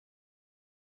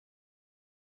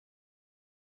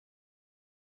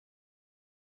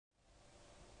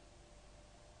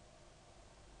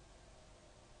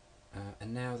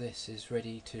And now this is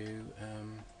ready to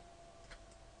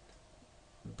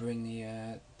bring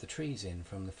the trees in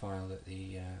from the file that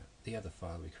the other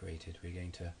file we created. We're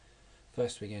going to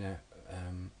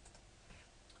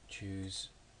choose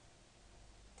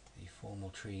the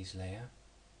formal trees layer.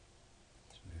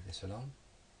 Let's move this along.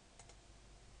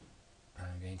 And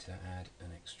I'm going to add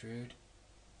an extrude,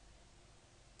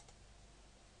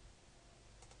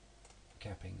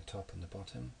 capping the top and the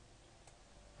bottom.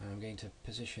 And I'm going to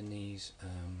position these,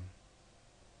 I'm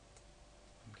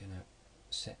going to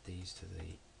set these to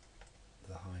the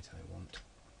height I want.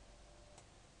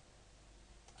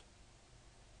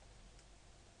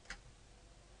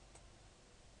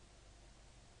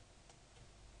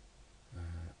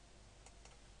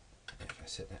 If I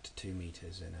set that to 2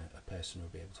 meters, then a person will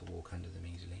be able to walk under them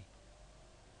easily.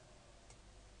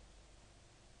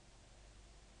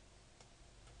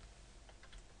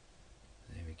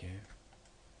 There we go.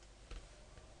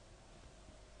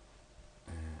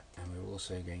 And we're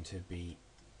also going to be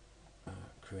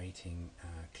creating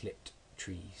clipped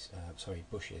trees,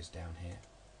 bushes down here.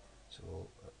 So we'll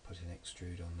put an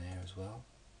extrude on there as well.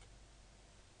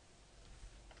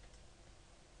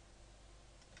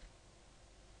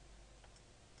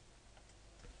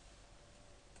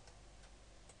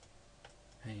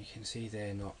 And you can see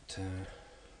they're not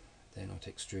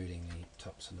extruding the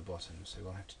tops and the bottoms, so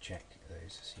we'll have to check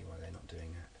those to see why they're not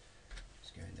doing that.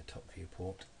 Let's go in the top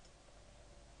viewport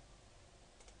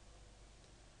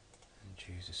and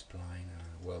choose a spline.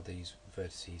 Well, these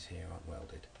vertices here aren't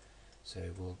welded, so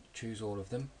we'll choose all of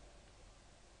them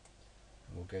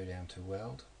and we'll go down to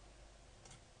weld,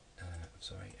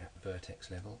 at vertex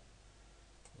level.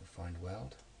 We'll find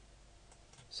weld,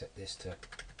 set this to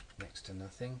next to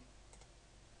nothing.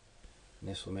 And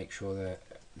this will make sure that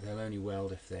they'll only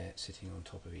weld if they're sitting on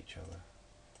top of each other.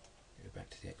 Go back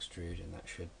to the extrude, and that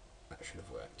should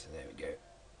have worked. There we go.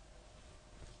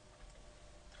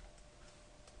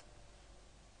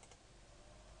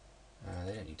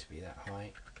 They don't need to be that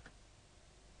high.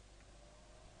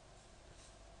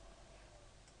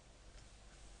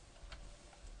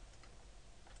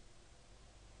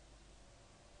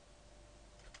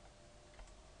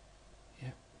 Yeah,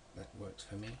 that works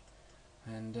for me.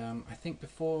 And I think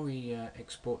before we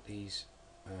export these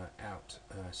out,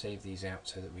 save these out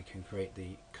so that we can create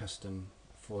the custom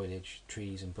foliage,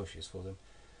 trees and bushes for them,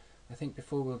 I think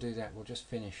before we'll do that, we'll just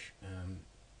finish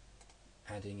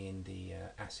adding in the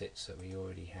assets that we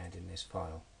already had in this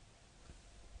file.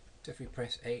 So if we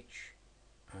press H,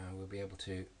 we'll be able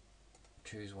to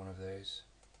choose one of those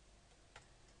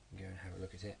and go and have a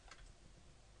look at it.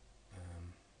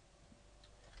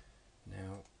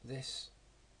 Now this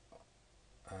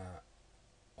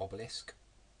obelisk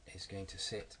is going to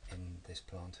sit in this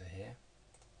planter here,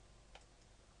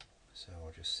 so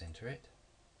I'll just center it.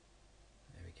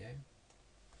 There we go.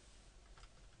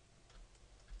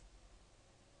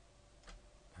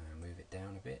 And move it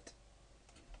down a bit,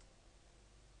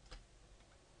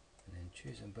 and then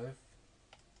choose them both.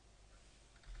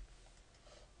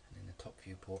 And in the top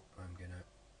viewport, I'm going to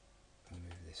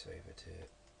move this over to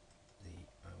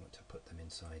I want to put them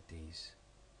inside these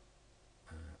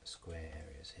square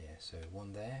areas here. So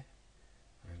one there,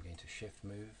 I'm going to shift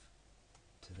move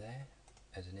to there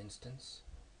as an instance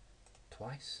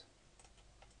twice,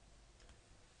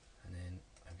 and then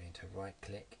I'm going to right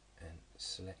click and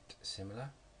select similar,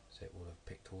 so it will have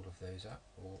picked all of those up,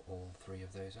 all 3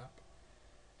 of those up.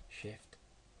 Shift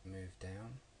move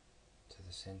down to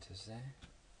the centers there,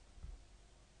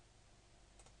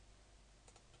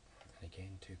 and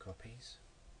again 2 copies.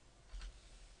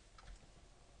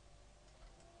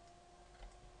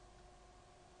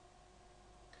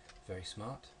 Very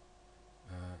smart.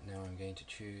 Now I'm going to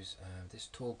choose this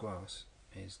tall grass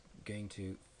is going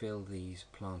to fill these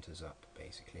planters up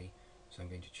basically, so I'm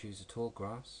going to choose the tall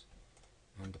grass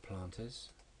and the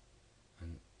planters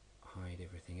and hide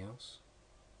everything else,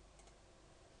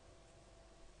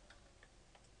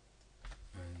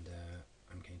 and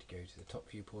I'm going to go to the top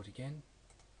viewport again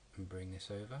and bring this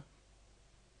over,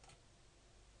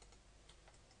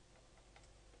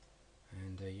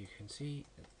 and you can see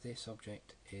that this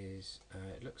object is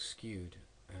it looks skewed.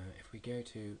 If we go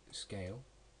to scale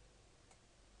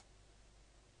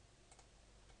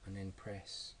and then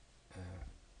press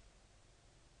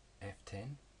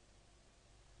F10,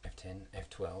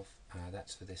 F12,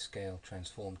 that's for this scale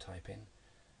transform type in,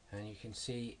 and you can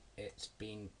see it's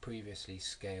been previously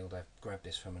scaled. I've grabbed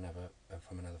this from another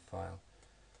file.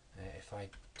 If I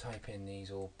type in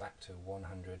these all back to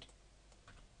 100,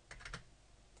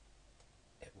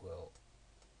 it will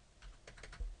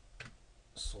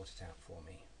sort it out for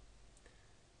me,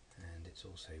 and it's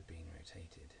also been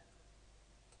rotated.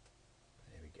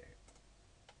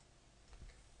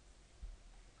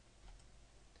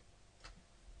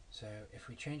 So if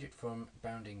we change it from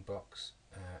bounding box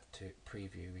to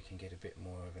preview, we can get a bit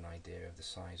more of an idea of the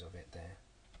size of it there.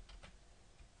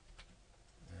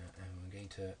 And we're going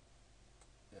to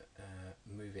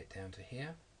move it down to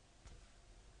here,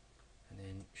 and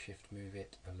then shift move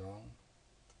it along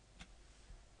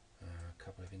a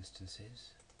couple of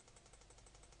instances.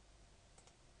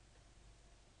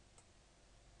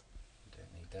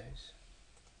 Don't need those.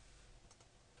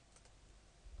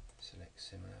 Select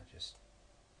similar, just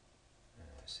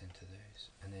center those,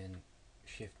 and then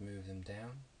shift move them down.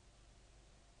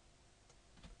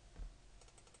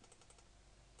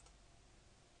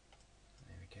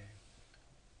 There we go.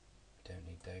 Don't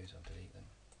need those, I'll delete them.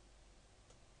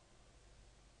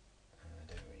 I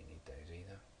don't really need those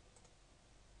either.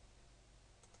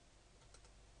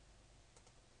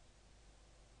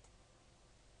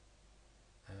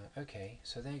 Okay,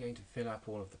 so they're going to fill up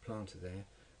all of the planter there,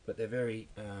 but they're very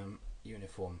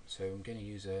uniform. So I'm going to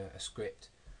use a script,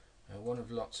 one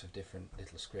of lots of different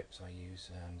little scripts I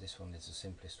use. This one is the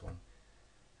simplest one,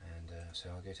 and so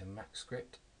I'll go to Mac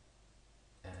script,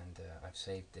 and I've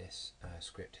saved this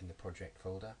script in the project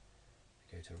folder.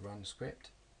 Go to run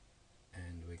script,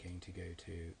 and we're going to go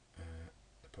to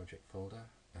the project folder,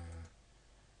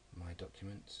 my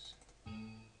documents.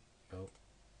 Oh,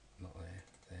 not there,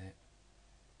 there.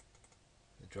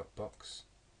 The Dropbox,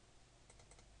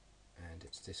 and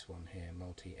it's this one here,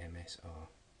 multi-MSR,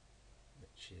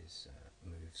 which is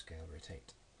move, scale,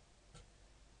 rotate.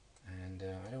 And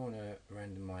I don't want to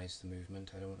randomize the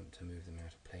movement, I don't want them to move them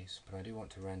out of place, but I do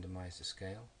want to randomize the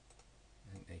scale.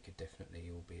 I think they could definitely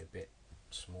all be a bit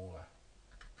smaller.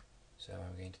 So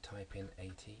I'm going to type in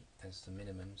 80 as the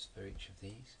minimums for each of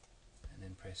these, and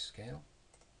then press scale,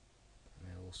 and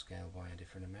they'll all scale by a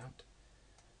different amount.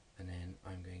 And then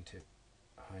I'm going to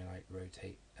highlight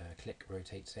rotate, click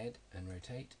rotate Z and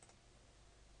rotate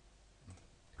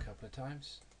a couple of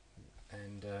times,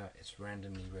 and it's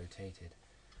randomly rotated.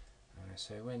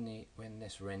 So when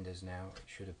this renders now, it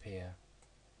should appear.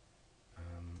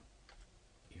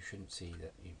 You shouldn't see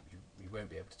that, you won't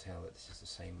be able to tell that this is the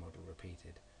same model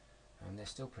repeated, and they're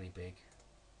still pretty big.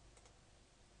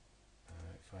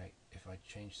 If I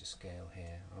change the scale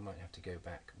here, I might have to go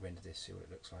back, render this, see what it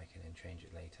looks like, and then change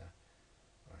it later.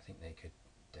 But I think they could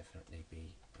definitely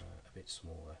be a bit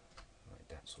smaller, like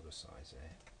that sort of size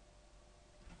there.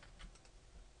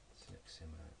 Select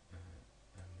similar and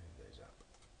move those up.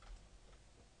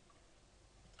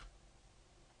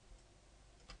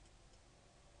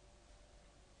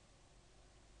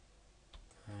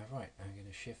 Right, I'm going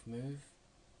to shift move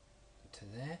to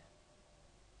there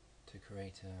to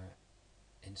create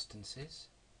instances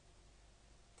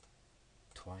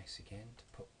twice again, to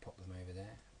pop them over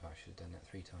there. Oh, I should have done that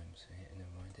 3 times. Yeah, never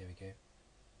mind, there we go.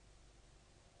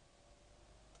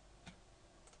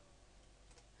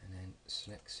 And then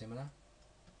select similar.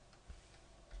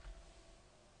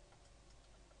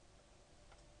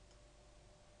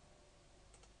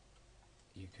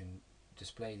 You can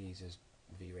display these as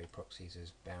V-Ray proxies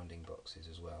as bounding boxes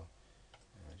as well,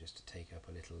 just to take up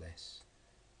a little less,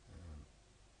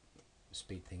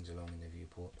 speed things along in the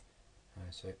viewport.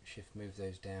 So shift move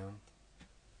those down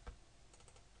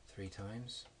 3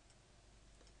 times.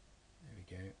 There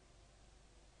we go.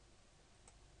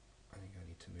 I think I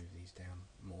need to move these down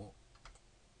more.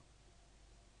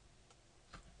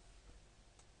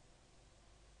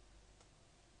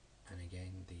 And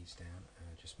again these down,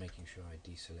 just making sure I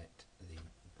deselect the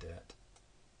dirt.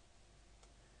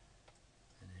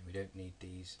 And then we don't need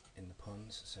these in the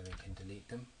ponds, so we can delete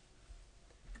them.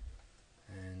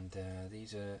 And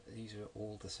these are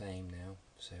all the same now,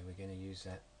 so we're going to use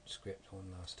that script one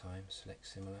last time. Select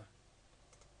similar,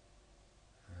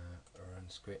 run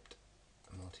script,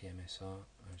 multi-MSR.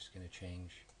 I'm just going to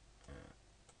change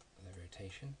the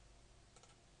rotation,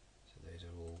 so those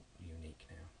are all unique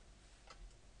now.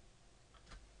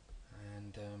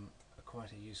 And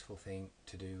quite a useful thing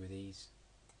to do with these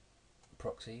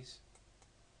proxies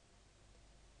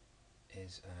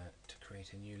is to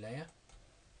create a new layer.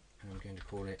 I'm going to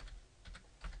call it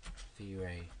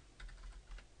V-Ray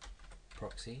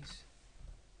proxies.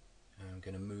 I'm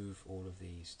going to move all of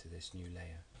these to this new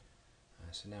layer.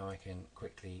 So now I can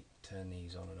quickly turn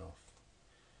these on and off.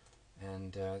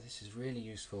 And this is really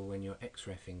useful when you're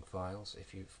XREFing files.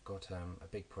 If you've got a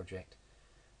big project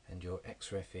and you're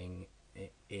XREFing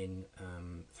in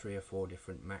 3 or 4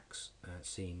 different max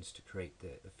scenes to create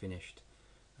the finished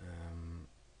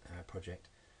project,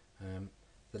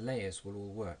 the layers will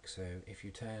all work. So if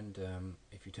you turned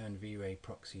V-Ray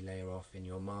proxy layer off in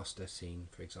your master scene,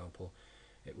 for example,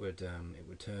 it would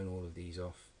turn all of these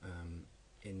off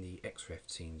in the XREF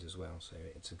scenes as well. So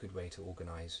it's a good way to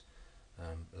organize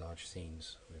large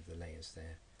scenes with the layers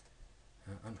there.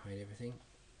 Unhide everything.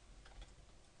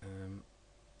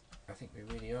 I think we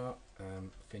really are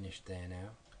finished there now.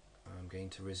 I'm going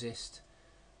to resist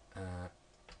a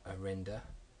render.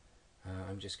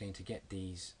 I'm just going to get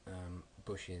these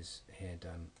bushes here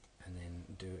done and then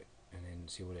do it and then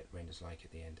see what it renders like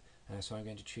at the end. So I'm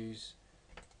going to choose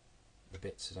the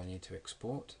bits that I need to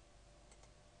export,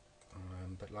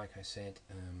 but like I said,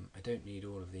 I don't need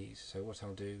all of these, so what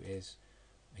I'll do is,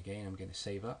 again, I'm going to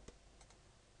save up.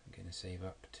 I'm going to save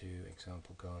up to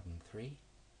example garden 3,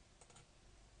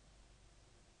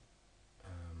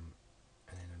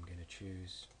 and then I'm going to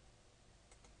choose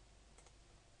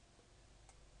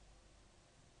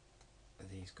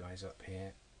these guys up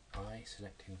here,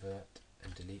 select invert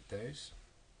and delete those,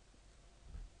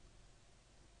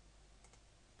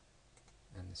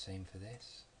 and the same for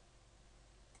this.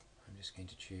 I'm just going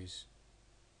to choose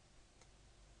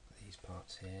these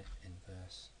parts here,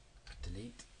 inverse,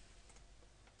 delete,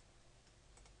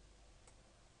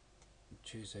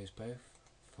 choose those both,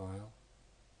 file,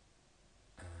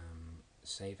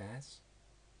 save as,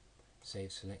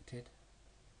 save selected,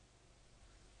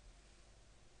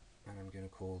 and I'm going to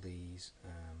call these,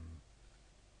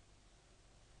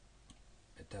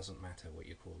 it doesn't matter what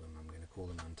you call them, I'm going to call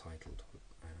them untitled.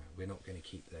 We're not going to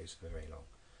keep those for very long.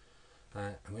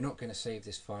 And we're not going to save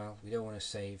this file. We don't want to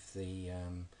save the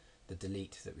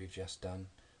delete that we've just done.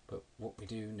 But what we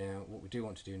do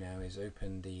want to do now is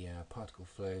open the particle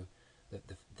flow,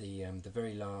 the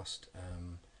very last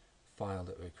file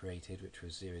that we created, which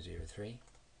was 003.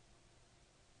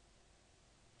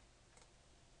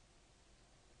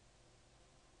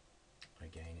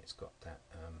 Again, it's got that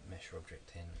mesh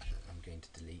object in, which I'm going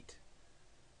to delete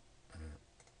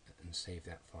and save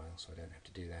that file, so I don't have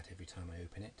to do that every time I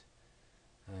open it.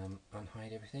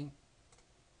 Unhide everything.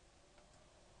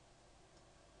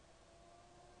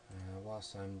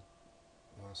 Whilst I'm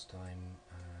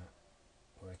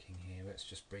working here, let's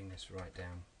just bring this right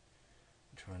down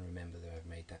and try and remember that I've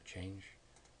made that change.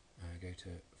 Go to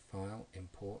File,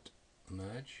 Import,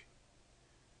 Merge.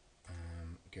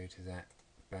 Go to that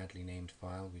badly named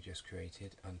file we just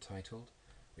created, untitled,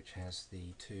 which has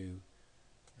the two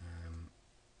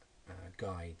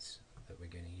guides that we're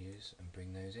going to use, and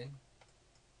bring those in.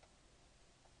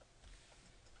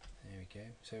 There we go.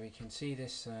 So we can see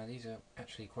this. These are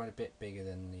actually quite a bit bigger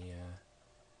than the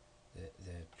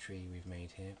tree we've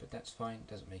made here, but that's fine.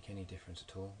 Doesn't make any difference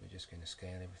at all. We're just going to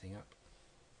scale everything up.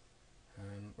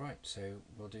 Right. So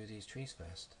we'll do these trees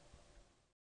first.